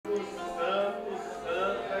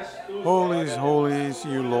Holy is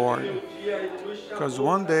you, Lord, because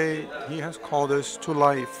one day He has called us to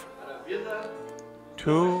life,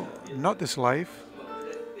 to not this life,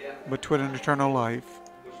 but to an eternal life,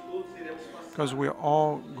 because we are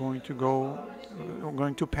all going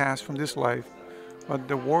to pass from this life. But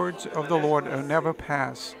the words of the Lord will never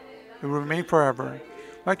pass. They will remain forever.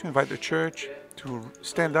 I'd like to invite the church to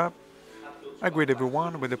stand up. I greet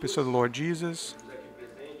everyone with the peace of the Lord Jesus,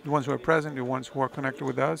 the ones who are present, the ones who are connected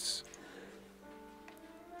with us.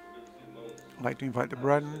 I'd like to invite the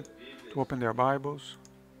brethren to open their Bibles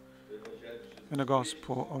in the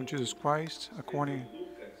Gospel of Jesus Christ according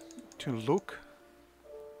to Luke.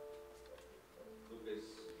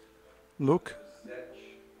 Luke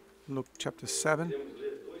chapter 7.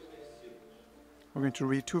 We're going to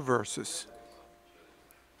read two verses.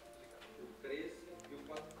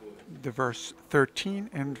 The verse 13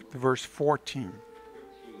 and the verse 14.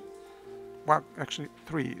 Well, actually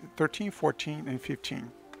three, 13, 14, and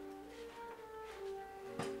 15.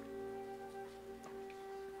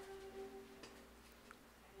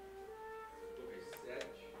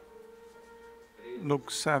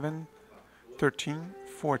 Luke 7, 13,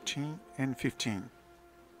 14, and 15.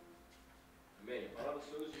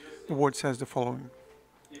 The word says the following.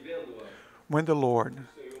 When the Lord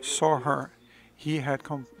saw her, He had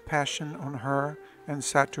compassion on her and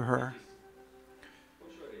said to her,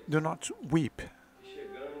 "Do not weep."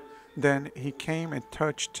 Then He came and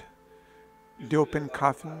touched the open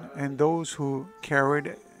coffin, and those who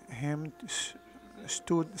carried him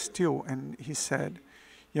stood still, and He said,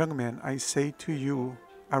 "Young man, I say to you,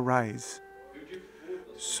 arise."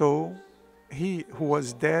 So he who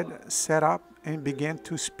was dead sat up and began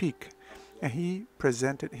to speak, and He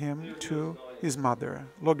presented him to his mother.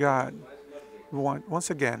 Lord God, we want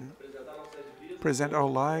once again present our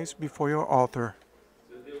lives before your altar.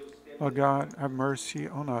 Lord God, have mercy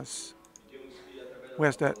on us. We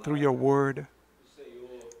ask that through your word,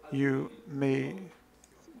 you may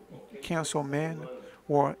cancel man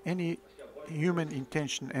or any human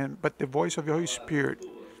intention, but the voice of your Holy Spirit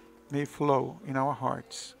may flow in our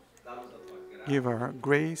hearts. Give our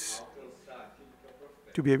grace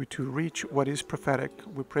to be able to reach what is prophetic.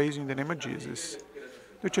 We praise you in the name of Jesus.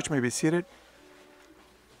 The church may be seated.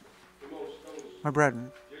 My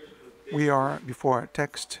brethren, we are before a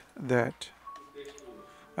text that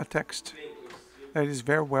is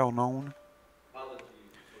very well known.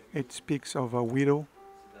 It speaks of a widow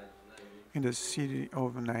in the city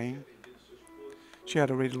of Nain. She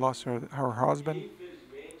had already lost her husband,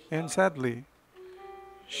 and sadly,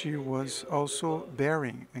 she was also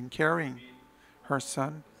bearing and carrying her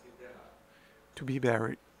son to be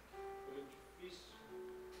buried.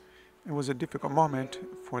 It was a difficult moment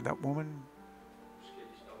for that woman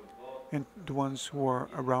and the ones who were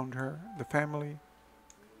around her, the family.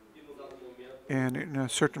 And in a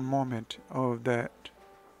certain moment of that,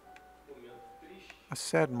 a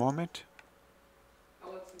sad moment,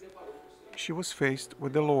 she was faced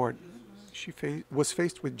with the Lord. She was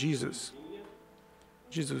faced with Jesus.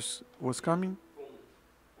 Jesus was coming,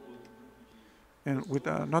 and with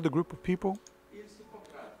another group of people,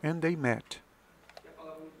 and they met.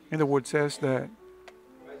 And the word says that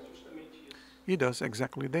He does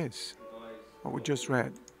exactly this, what we just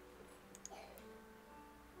read.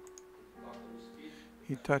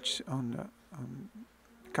 He touched on the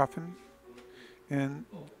coffin, and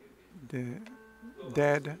the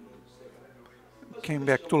dead came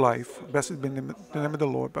back to life. Blessed be the name of the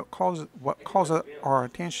Lord. But what calls our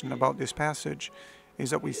attention about this passage is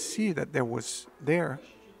that we see that there were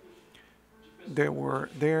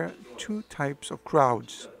two types of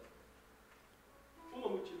crowds.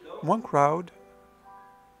 One crowd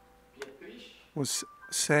was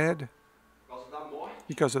sad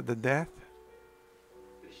because of the death.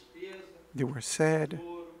 They were sad,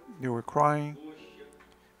 they were crying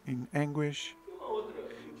in anguish.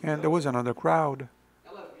 And there was another crowd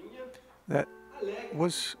that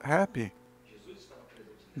was happy.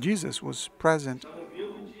 Jesus was present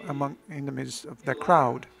in the midst of that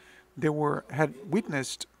crowd. They had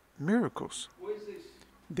witnessed miracles.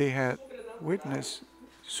 They had witnessed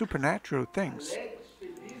supernatural things,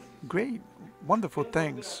 great, wonderful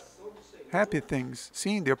things, happy things,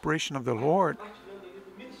 seeing the operation of the Lord,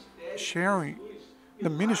 sharing the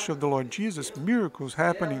ministry of the Lord Jesus, miracles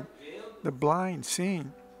happening, the blind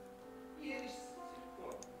seeing.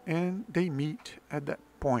 And they meet at that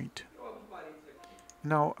point.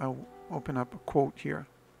 Now I'll open up a quote here.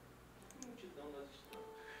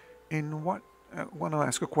 I want to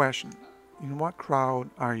ask a question. In what crowd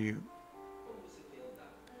are you?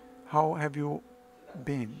 How have you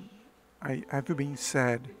been? Have you been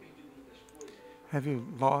sad? Have you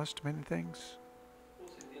lost many things?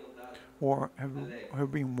 Or have you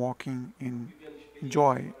been walking in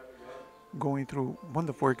joy, going through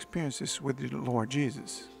wonderful experiences with the Lord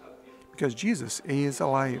Jesus? Because Jesus is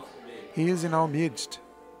alive. He is in our midst.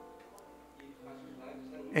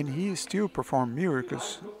 And He still performs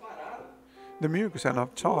miracles. The miracles are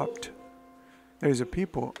not stopped. There is a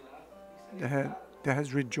people that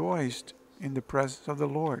has rejoiced in the presence of the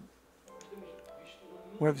Lord.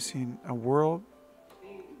 We have seen a world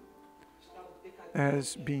that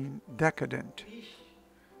has been decadent,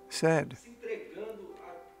 sad,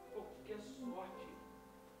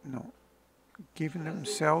 no, giving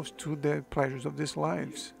themselves to the pleasures of this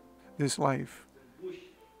life,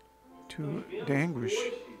 to the anguish.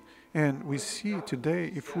 And we see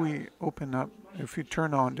today, if we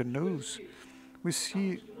turn on the news, we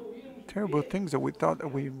see terrible things that we thought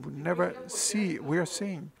that we would never see. We are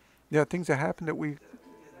seeing. There are things that happen that we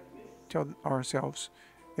tell ourselves,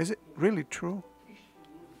 is it really true?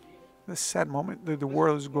 The sad moment that the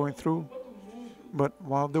world is going through. But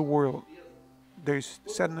while there's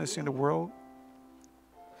sadness in the world,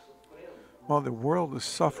 while the world is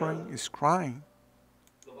suffering, is crying,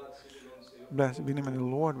 blessed be the name of the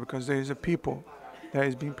Lord, because there is a people that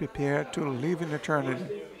is being prepared to live in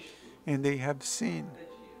eternity. And they have seen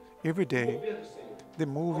every day the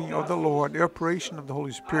moving of the Lord, the operation of the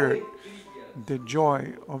Holy Spirit, the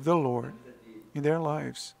joy of the Lord in their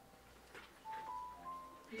lives.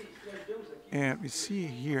 And we see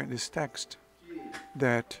here in this text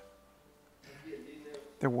that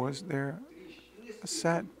there was a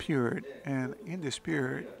sad period, and in this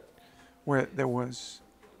period where there was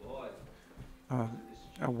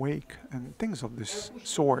a wake and things of this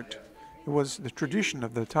sort, it was the tradition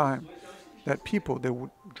of the time that people, they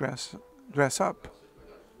would dress up.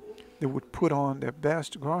 They would put on their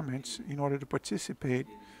best garments in order to participate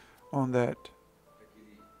on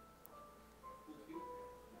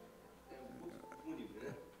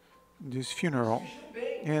this funeral,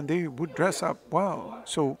 and they would dress up well.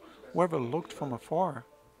 So whoever looked from afar,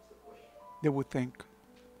 they would think,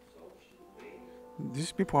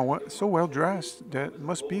 these people are so well dressed, there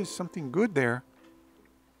must be something good there.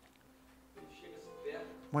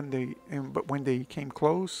 But when they came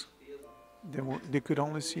close, they could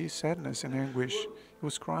only see sadness and anguish. He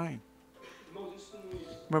was crying.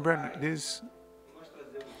 My brother,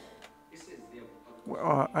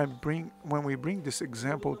 when we bring this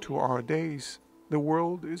example to our days, the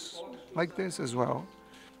world is like this as well.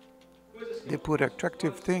 They put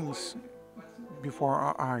attractive things before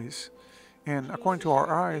our eyes, and according to our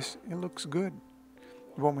eyes, it looks good.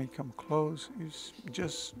 When we come close, it's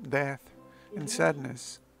just death and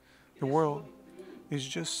sadness. The world is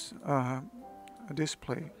just a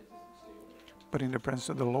display. But in the presence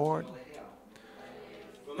of the Lord,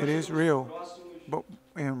 it is real. But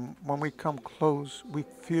when we come close, we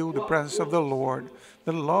feel the presence of the Lord,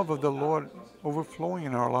 the love of the Lord overflowing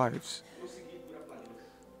in our lives.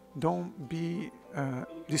 Don't be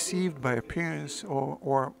deceived by appearance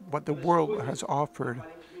or what the world has offered.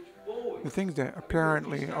 The things that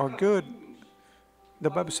apparently are good, the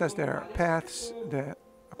Bible says there are paths that,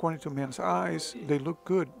 according to men's eyes, they look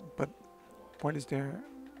good, but what is their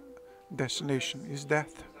destination? Is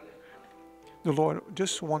death. The Lord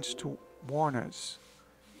just wants to warn us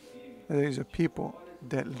that there is a people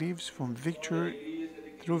that lives from victory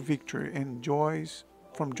through victory and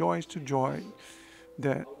from joys to joy,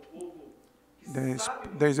 that there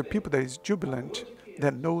is a people that is jubilant,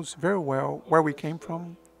 that knows very well where we came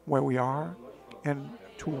from, where we are, and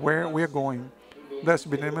to where we are going.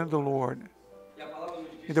 Blessed be the name of the Lord.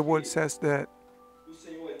 And the word says that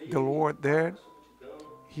the Lord there,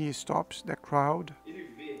 He stops the crowd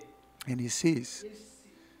and He sees.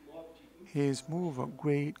 He is moved of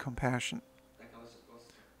great compassion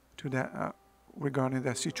to that regarding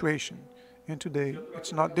that situation. And today,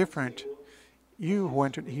 it's not different. You who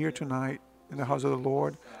entered here tonight in the house of the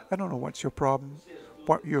Lord, I don't know what's your problem,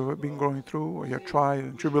 what you've been going through, or your trials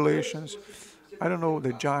and tribulations. I don't know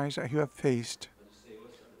the giants that you have faced.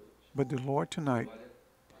 But the Lord tonight,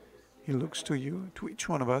 He looks to you, to each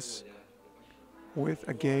one of us, with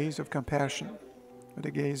a gaze of compassion, with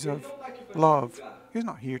a gaze of love. He's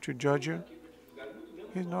not here to judge you.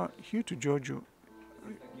 He's not here to judge you,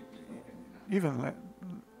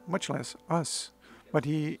 much less us. But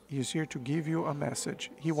He is here to give you a message.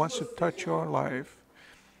 He wants to touch your life.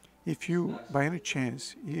 If you, by any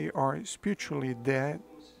chance, you are spiritually dead,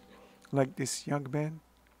 like this young man,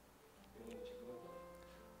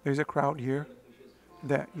 there's a crowd here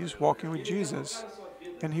that is walking with Jesus,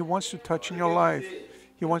 and He wants to touch in your life.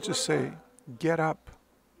 He wants to say, get up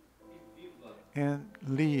and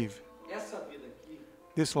live.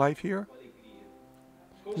 this life here,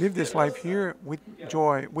 live this life here with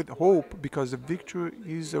joy, with hope, because the victory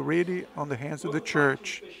is already on the hands of the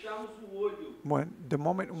church. When the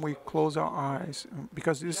moment we close our eyes,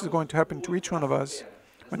 because this is going to happen to each one of us,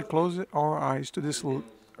 when we close our eyes to this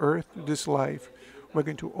earth, to this life, we're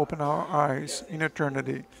going to open our eyes in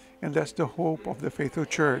eternity. And that's the hope of the faithful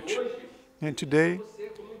church. And today,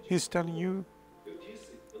 he's telling you,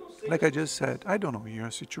 like I just said, I don't know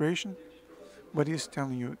your situation, but he's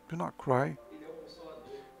telling you, do not cry.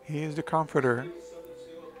 He is the comforter.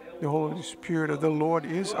 The Holy Spirit of the Lord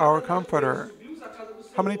is our comforter.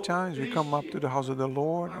 How many times we come up to the house of the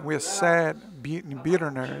Lord and we are sad, beaten,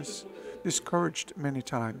 bitterness, discouraged many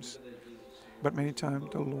times. But many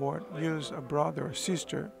times the Lord uses a brother or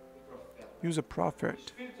sister, use a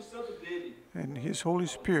prophet, and His Holy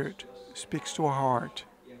Spirit speaks to our heart.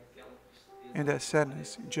 And that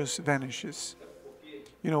sadness just vanishes.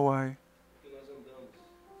 You know why?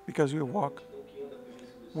 Because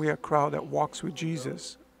we are a crowd that walks with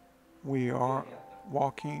Jesus. We are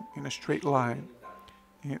walking in a straight line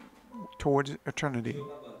towards eternity.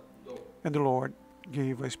 And the Lord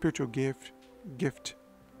gave a spiritual gift,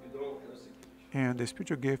 and the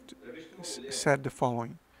spiritual gift said the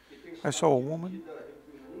following. I saw a woman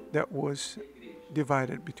that was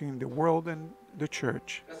divided between the world and the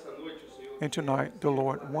church. And tonight, the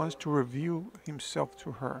Lord wants to reveal Himself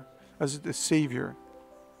to her as the Savior.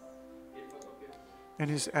 And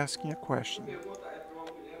He's asking a question.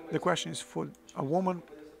 The question is for a woman,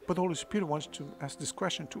 but the Holy Spirit wants to ask this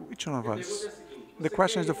question to each one of us. The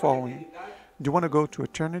question is the following. Do you want to go to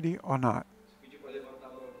eternity or not?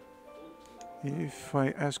 If I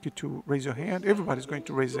ask you to raise your hand, everybody's going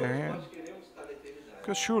to raise their hand.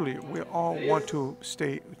 Because surely we all want to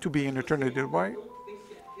be in eternity, right?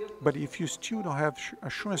 But if you still don't have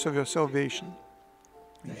assurance of your salvation,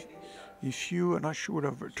 if you are not sure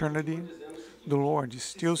of eternity, the Lord is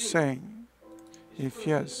still saying, if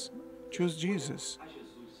yes, choose Jesus.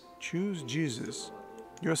 Choose Jesus,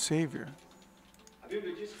 your Savior.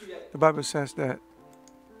 The Bible says that,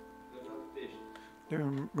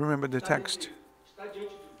 remember the text,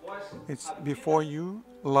 it's before you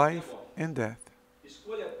life and death.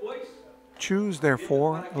 Choose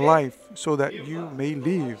therefore life so that you may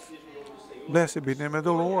live. Blessed be the name of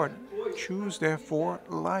the Lord. Choose therefore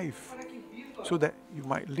life so that you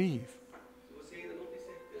might live.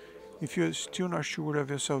 If you're still not sure of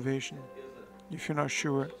your salvation, if you're not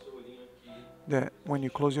sure that when you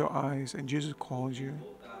close your eyes and Jesus calls you,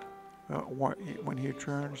 when He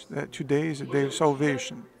returns, that today is a day of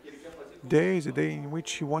salvation. Today is a day in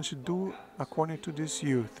which He wants to do according to this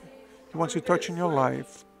youth. He wants to touch in your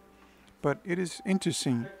life. But it is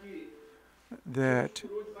interesting that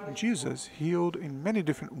Jesus healed in many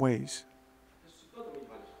different ways.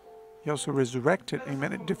 He also resurrected in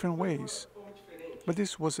many different ways. But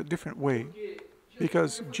this was a different way,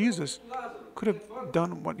 because Jesus could have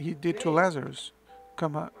done what He did to Lazarus.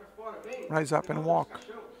 Come up, rise up and walk.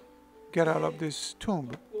 Get out of this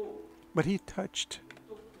tomb. But He touched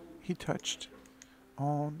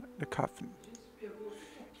on the coffin.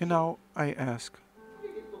 And now I ask,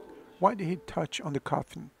 why did He touch on the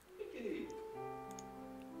coffin?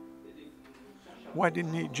 Why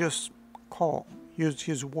didn't He just use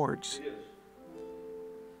His words?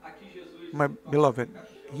 My beloved,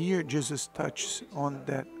 here Jesus touched on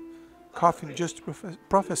that coffin just to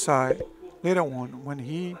prophesy later on when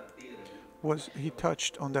He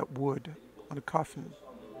touched on that wood, on the coffin.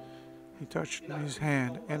 He touched His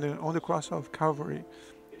hand, and then on the cross of Calvary,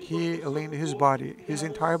 He leaned His body, His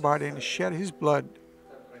entire body, and shed His blood.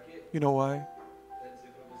 You know why?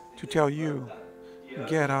 To tell you,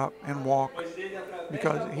 get up and walk.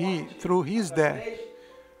 Because He, through His death,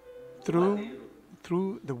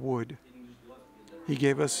 through the wood, He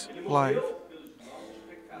gave us life.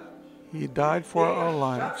 He died for our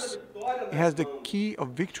lives. He has the key of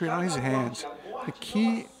victory on His hands, the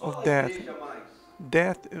key of death.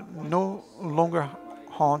 Death no longer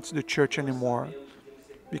haunts the church anymore,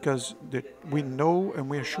 because we know and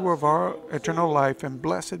we are sure of our eternal life, and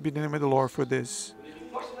blessed be the name of the Lord for this.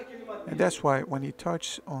 And that's why when He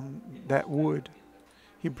touched on that wood,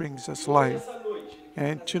 He brings us life.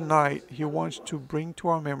 And tonight, He wants to bring to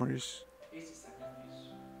our memories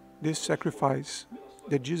this sacrifice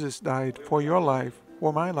that Jesus died for your life,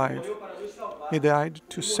 for my life. He died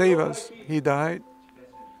to save us. He died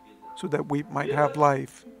so that we might have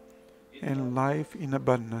life, and life in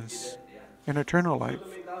abundance, an eternal life.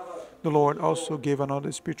 The Lord also gave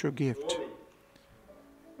another spiritual gift.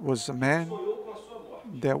 It was a man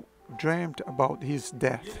that dreamt about his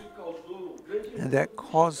death, and that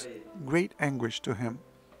caused great anguish to him.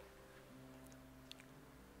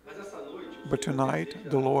 But tonight,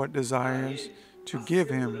 the Lord desires to give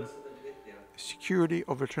him security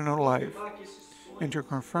of eternal life and to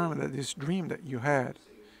confirm that this dream that you had,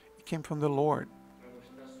 it came from the Lord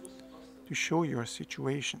to show your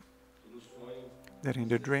situation. That in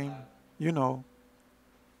the dream, you know,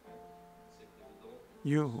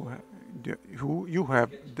 you who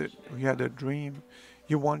had a dream,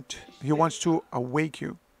 he wants to awake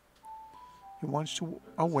you. He wants to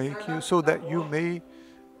awake you so that you may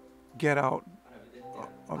get out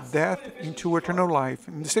of death into eternal life.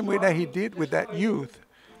 In the same way that he did with that youth.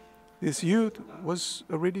 This youth was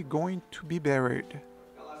already going to be buried,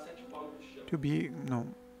 to be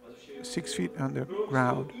 6 feet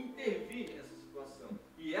underground.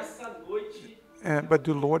 But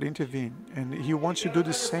the Lord intervened, and he wants to do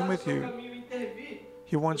the same with you.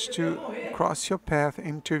 He wants to cross your path and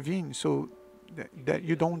intervene so that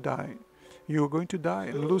you don't die. You're going to die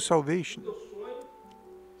and lose salvation.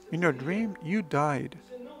 In your dream, you died.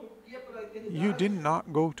 You did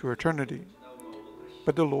not go to eternity.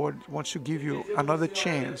 But the Lord wants to give you another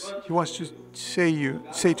chance. He wants to say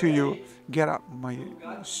to you, get up,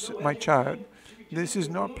 my child. This is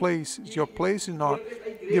not place. Your place is not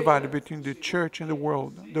divided between the church and the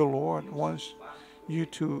world. The Lord wants you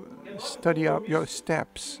to study up your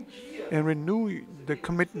steps and renew the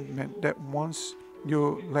commitment that once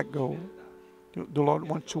you let go. The Lord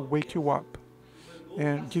wants to wake you up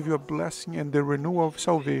and give you a blessing and the renewal of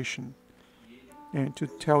salvation, and to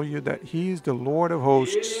tell you that He is the Lord of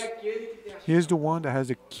hosts. He is the one that has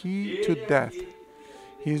the key to death.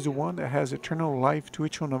 He is the one that has eternal life to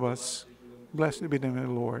each one of us. Blessed be the name of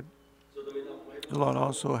the Lord. The Lord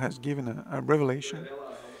also has given a revelation.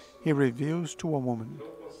 He reveals to a woman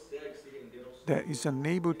that is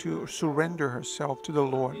unable to surrender herself to the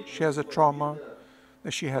Lord. She has a trauma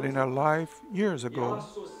that she had in her life years ago,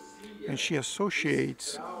 and she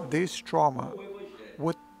associates this trauma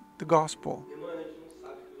with the gospel.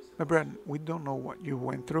 My brethren, we don't know what you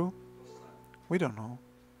went through. We don't know.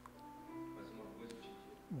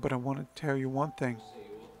 But I want to tell you one thing.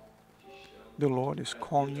 The Lord is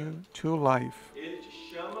calling you to life.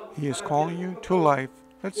 He is calling you to life.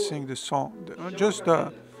 Let's sing the song, just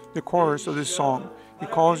the chorus of this song. He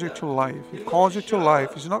calls you to life. He calls you to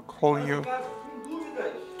life. He's not calling you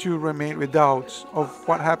to remain with doubts of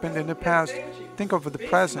what happened in the past. Think of the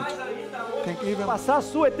present. Think even... Passar a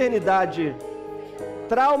sua eternidade.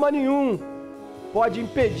 Trauma nenhum pode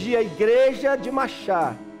impedir a igreja de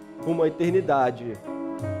marchar rumo à eternidade.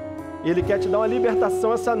 Ele quer te dar uma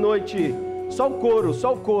libertação essa noite. Só o coro,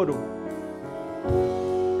 só o coro.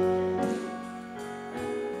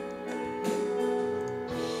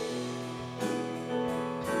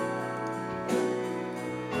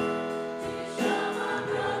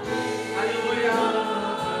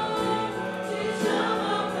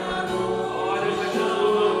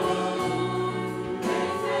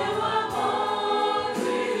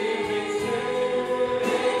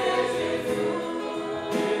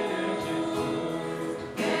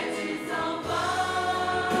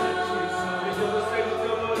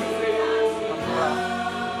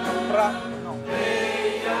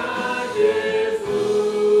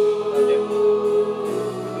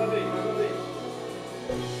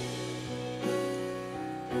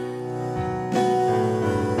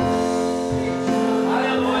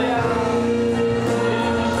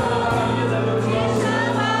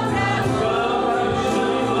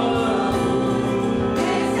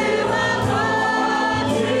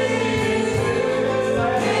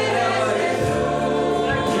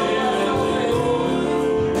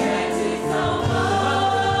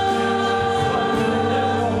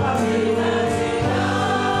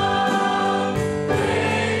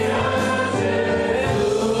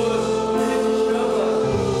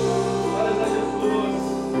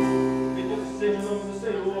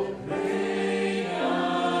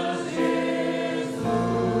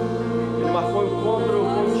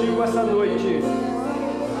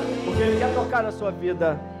 Na sua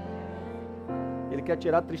vida, Ele quer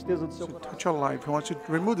tirar a tristeza do seu coração. Touch your life. He wants to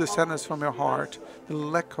remove the sadness from your heart, the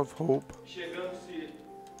lack of hope.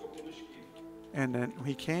 And then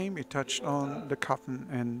He came, He touched on the coffin,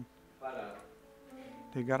 and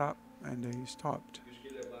they got up and they stopped.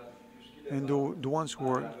 And the ones who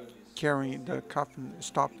were carrying the coffin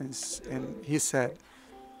stopped, and He said,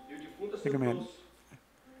 "Young man,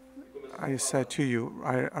 I said to you,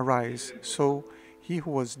 arise." So he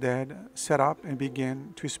who was dead sat up and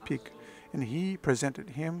began to speak, and He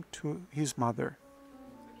presented him to his mother.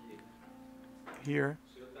 Here,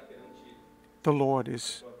 the Lord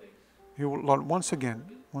once again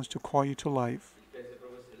wants to call you to life.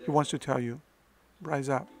 He wants to tell you, rise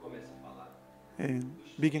up and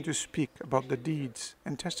begin to speak about the deeds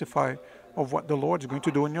and testify of what the Lord is going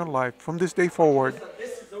to do in your life from this day forward.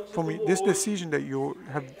 From this decision that you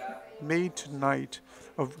have made tonight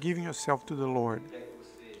of giving yourself to the Lord,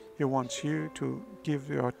 He wants you to give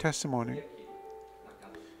your testimony.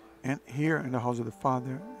 And here in the house of the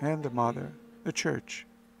Father and the Mother, the church,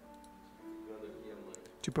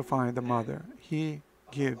 typifying the Mother, He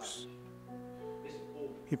gives,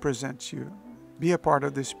 He presents you. Be a part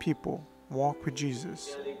of this people. Walk with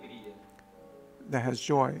Jesus that has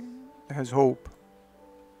joy, that has hope.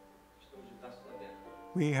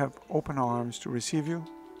 We have open arms to receive you,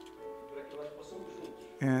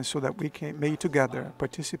 and so that we may together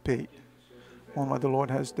participate on what the Lord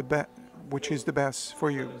has which is the best for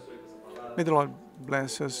you. May the Lord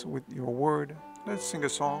bless us with your word. Let's sing a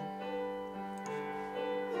song.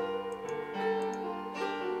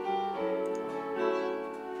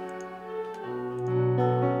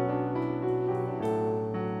 Senhor.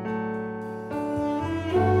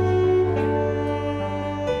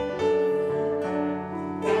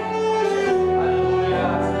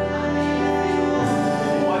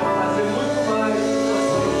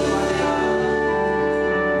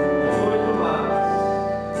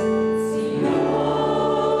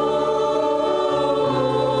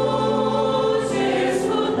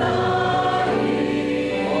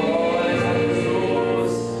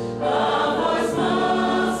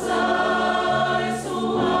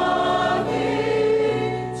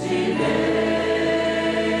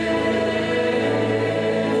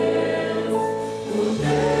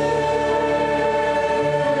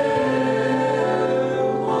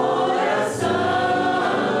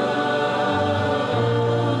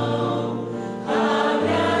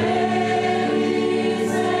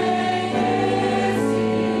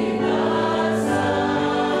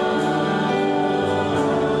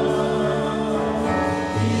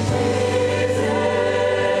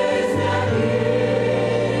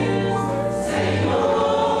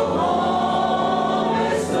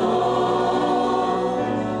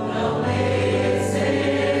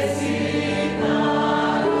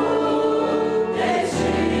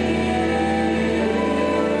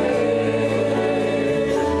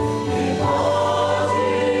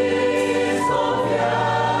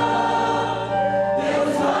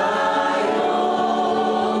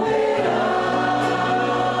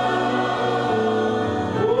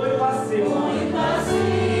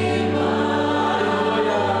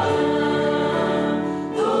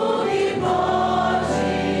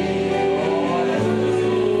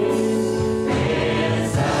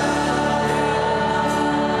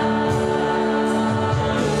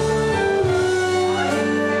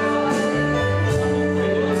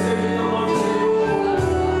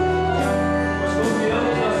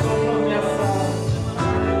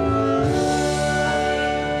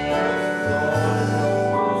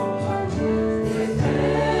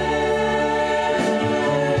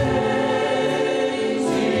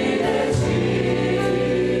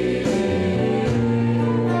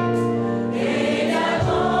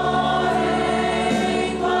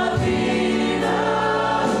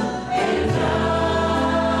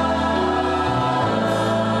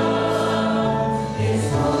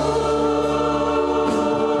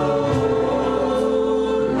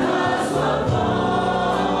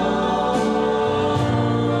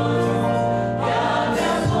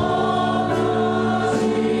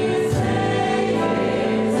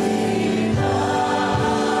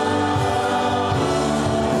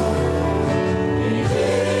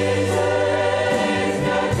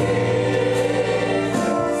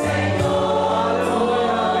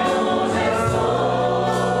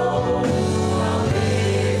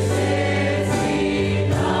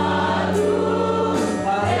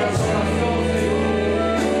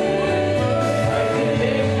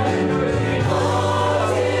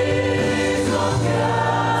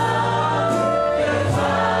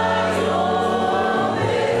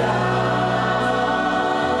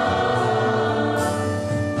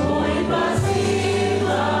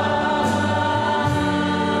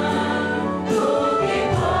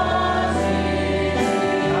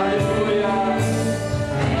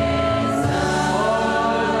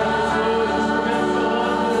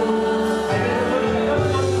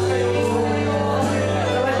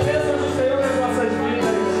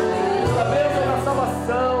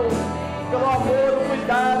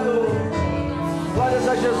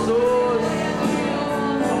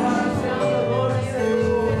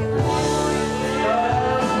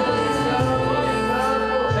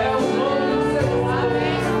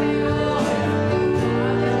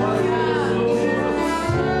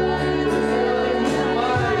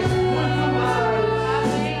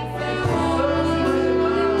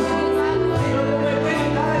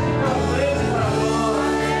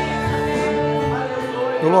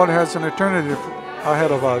 Lord has an eternity ahead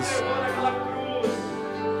of us.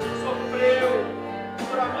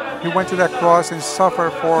 He went to that cross and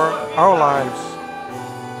suffered for our lives.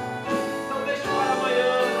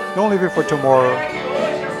 Don't leave it for tomorrow.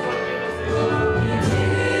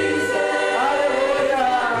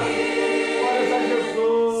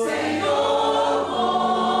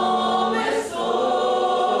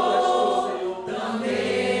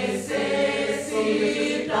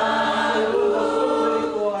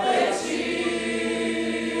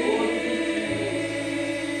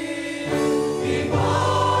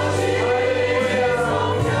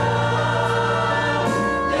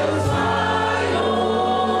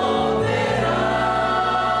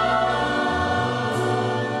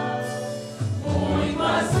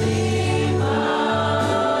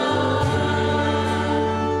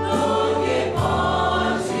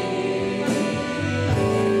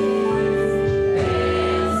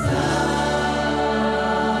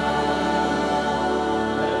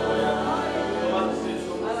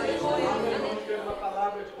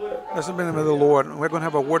 Let's be in the name of the Lord. We're going to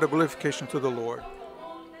have a word of glorification to the Lord.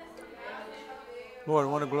 Lord, I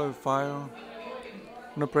want to glorify you. I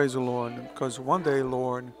want to praise the Lord because one day,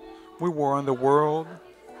 Lord, we were in the world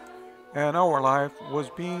and our life was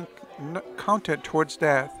being counted towards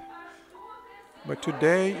death. But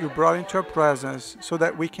today you brought into our presence so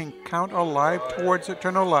that we can count our life towards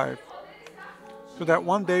eternal life. So that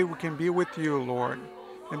one day we can be with you, Lord,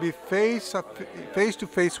 and be face to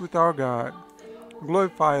face with our God.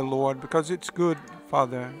 Glorify, Lord, because it's good,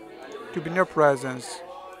 Father, to be in your presence.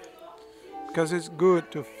 Because it's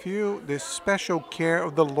good to feel this special care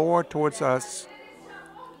of the Lord towards us.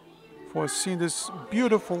 For seeing this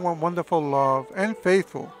beautiful and wonderful love and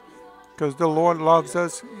faithful. Because the Lord loves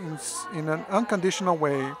us in an unconditional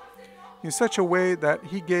way. In such a way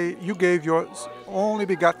that you gave your only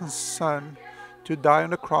begotten Son to die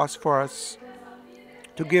on the cross for us.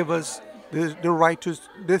 To give us the right to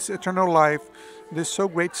this eternal life. This so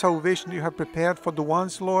great salvation you have prepared for the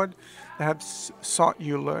ones, Lord, that have sought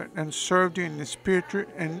you, Lord, and served you in the spirit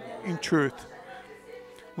and in truth.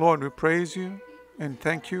 Lord, we praise you and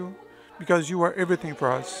thank you because you are everything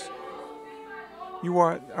for us. You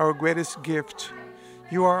are our greatest gift.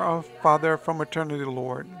 You are our Father from eternity,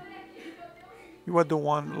 Lord. You are the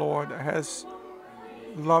one, Lord, that has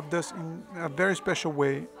loved us in a very special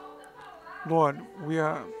way. Lord,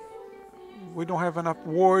 we don't have enough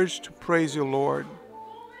words to praise you, Lord.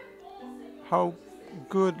 How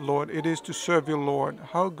good, Lord, it is to serve you, Lord.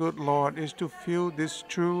 How good, Lord, is to feel this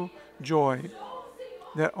true joy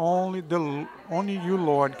that only you,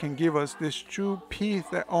 Lord, can give us. This true peace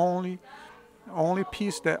that only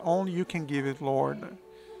peace that only you can give it, Lord.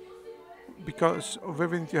 Because of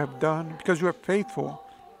everything you have done, because you are faithful,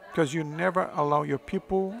 because you never allow your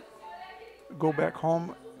people go back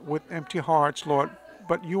home with empty hearts, Lord.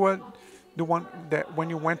 But you are the one that when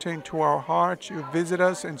you went into our hearts, you visit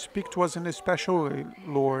us and speak to us in a special way,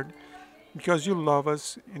 Lord, because you love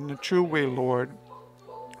us in a true way, Lord.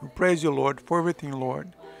 We praise you, Lord, for everything,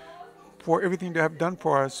 Lord, for everything you have done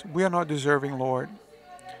for us. We are not deserving, Lord,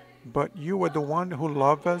 but you are the one who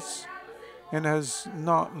loved us and has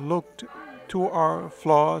not looked to our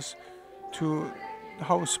flaws, to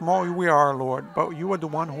how small we are, Lord, but you are the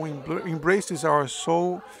one who embraces our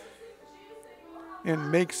soul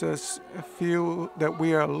and makes us feel that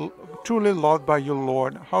we are truly loved by you,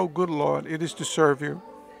 Lord. How good, Lord, it is to serve you.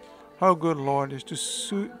 How good, Lord, is to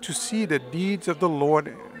see the deeds of the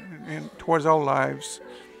Lord towards our lives.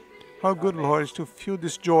 How good, Lord, is to feel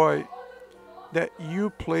this joy that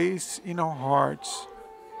you place in our hearts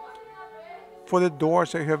for the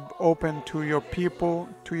doors that you have opened to your people,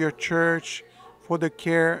 to your church, for the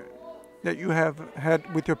care that you have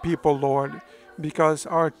had with your people, Lord, because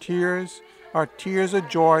our tears of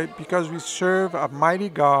joy, because we serve a mighty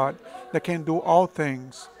God that can do all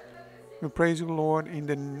things. We praise you, Lord, in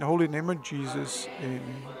the holy name of Jesus.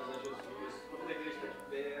 Amen.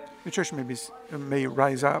 The church may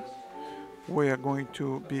rise up. We are going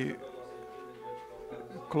to be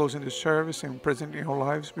closing the service and presenting our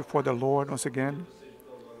lives before the Lord once again.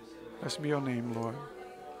 Let's be your name, Lord.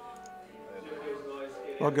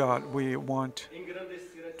 Lord God, we want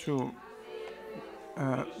to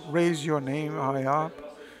raise your name high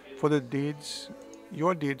up for the deeds,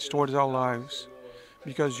 your deeds towards our lives,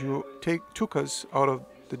 because you took us out of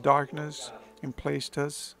the darkness and placed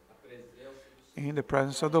us in the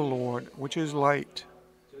presence of the Lord, which is light.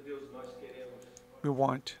 We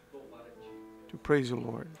want to praise you,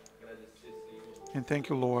 Lord, and thank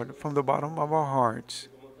you, Lord, from the bottom of our hearts.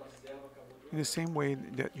 In the same way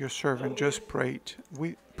that your servant just prayed,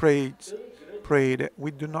 we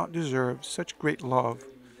do not deserve such great love,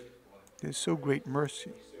 There's so great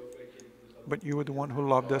mercy. But you are the one who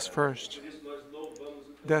loved us first.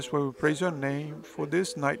 That's why we praise your name for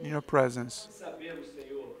this night in your presence.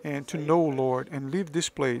 And to know, Lord, and leave this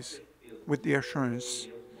place with the assurance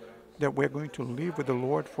that we're going to live with the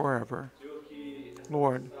Lord forever.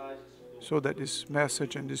 Lord, so that this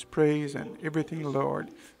message and this praise and everything, Lord,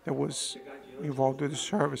 that was involved with the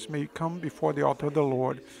service may come before the altar of the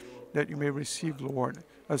Lord, that you may receive, Lord,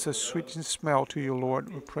 as a sweet smell to you,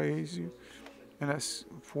 Lord. We praise you and ask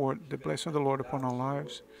for the blessing of the Lord upon our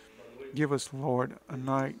lives. Give us, Lord, a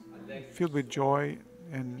night filled with joy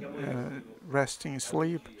and resting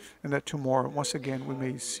sleep, and that tomorrow, once again, we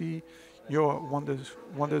may see your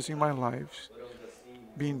wonders in my life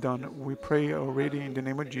being done. We pray already in the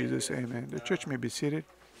name of Jesus. Amen. The church may be seated.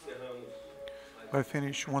 I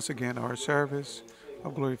finish once again our service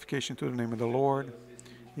of glorification to the name of the Lord.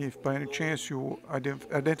 If by any chance you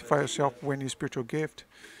identify yourself with any spiritual gift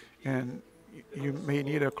and you may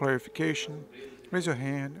need a clarification, raise your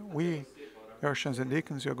hand. We, ushers and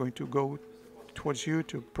deacons, are going to go towards you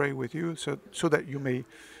to pray with you so that you may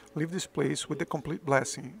leave this place with the complete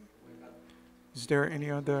blessing. Is there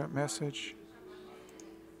any other message?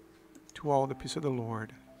 To all the peace of the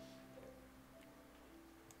Lord.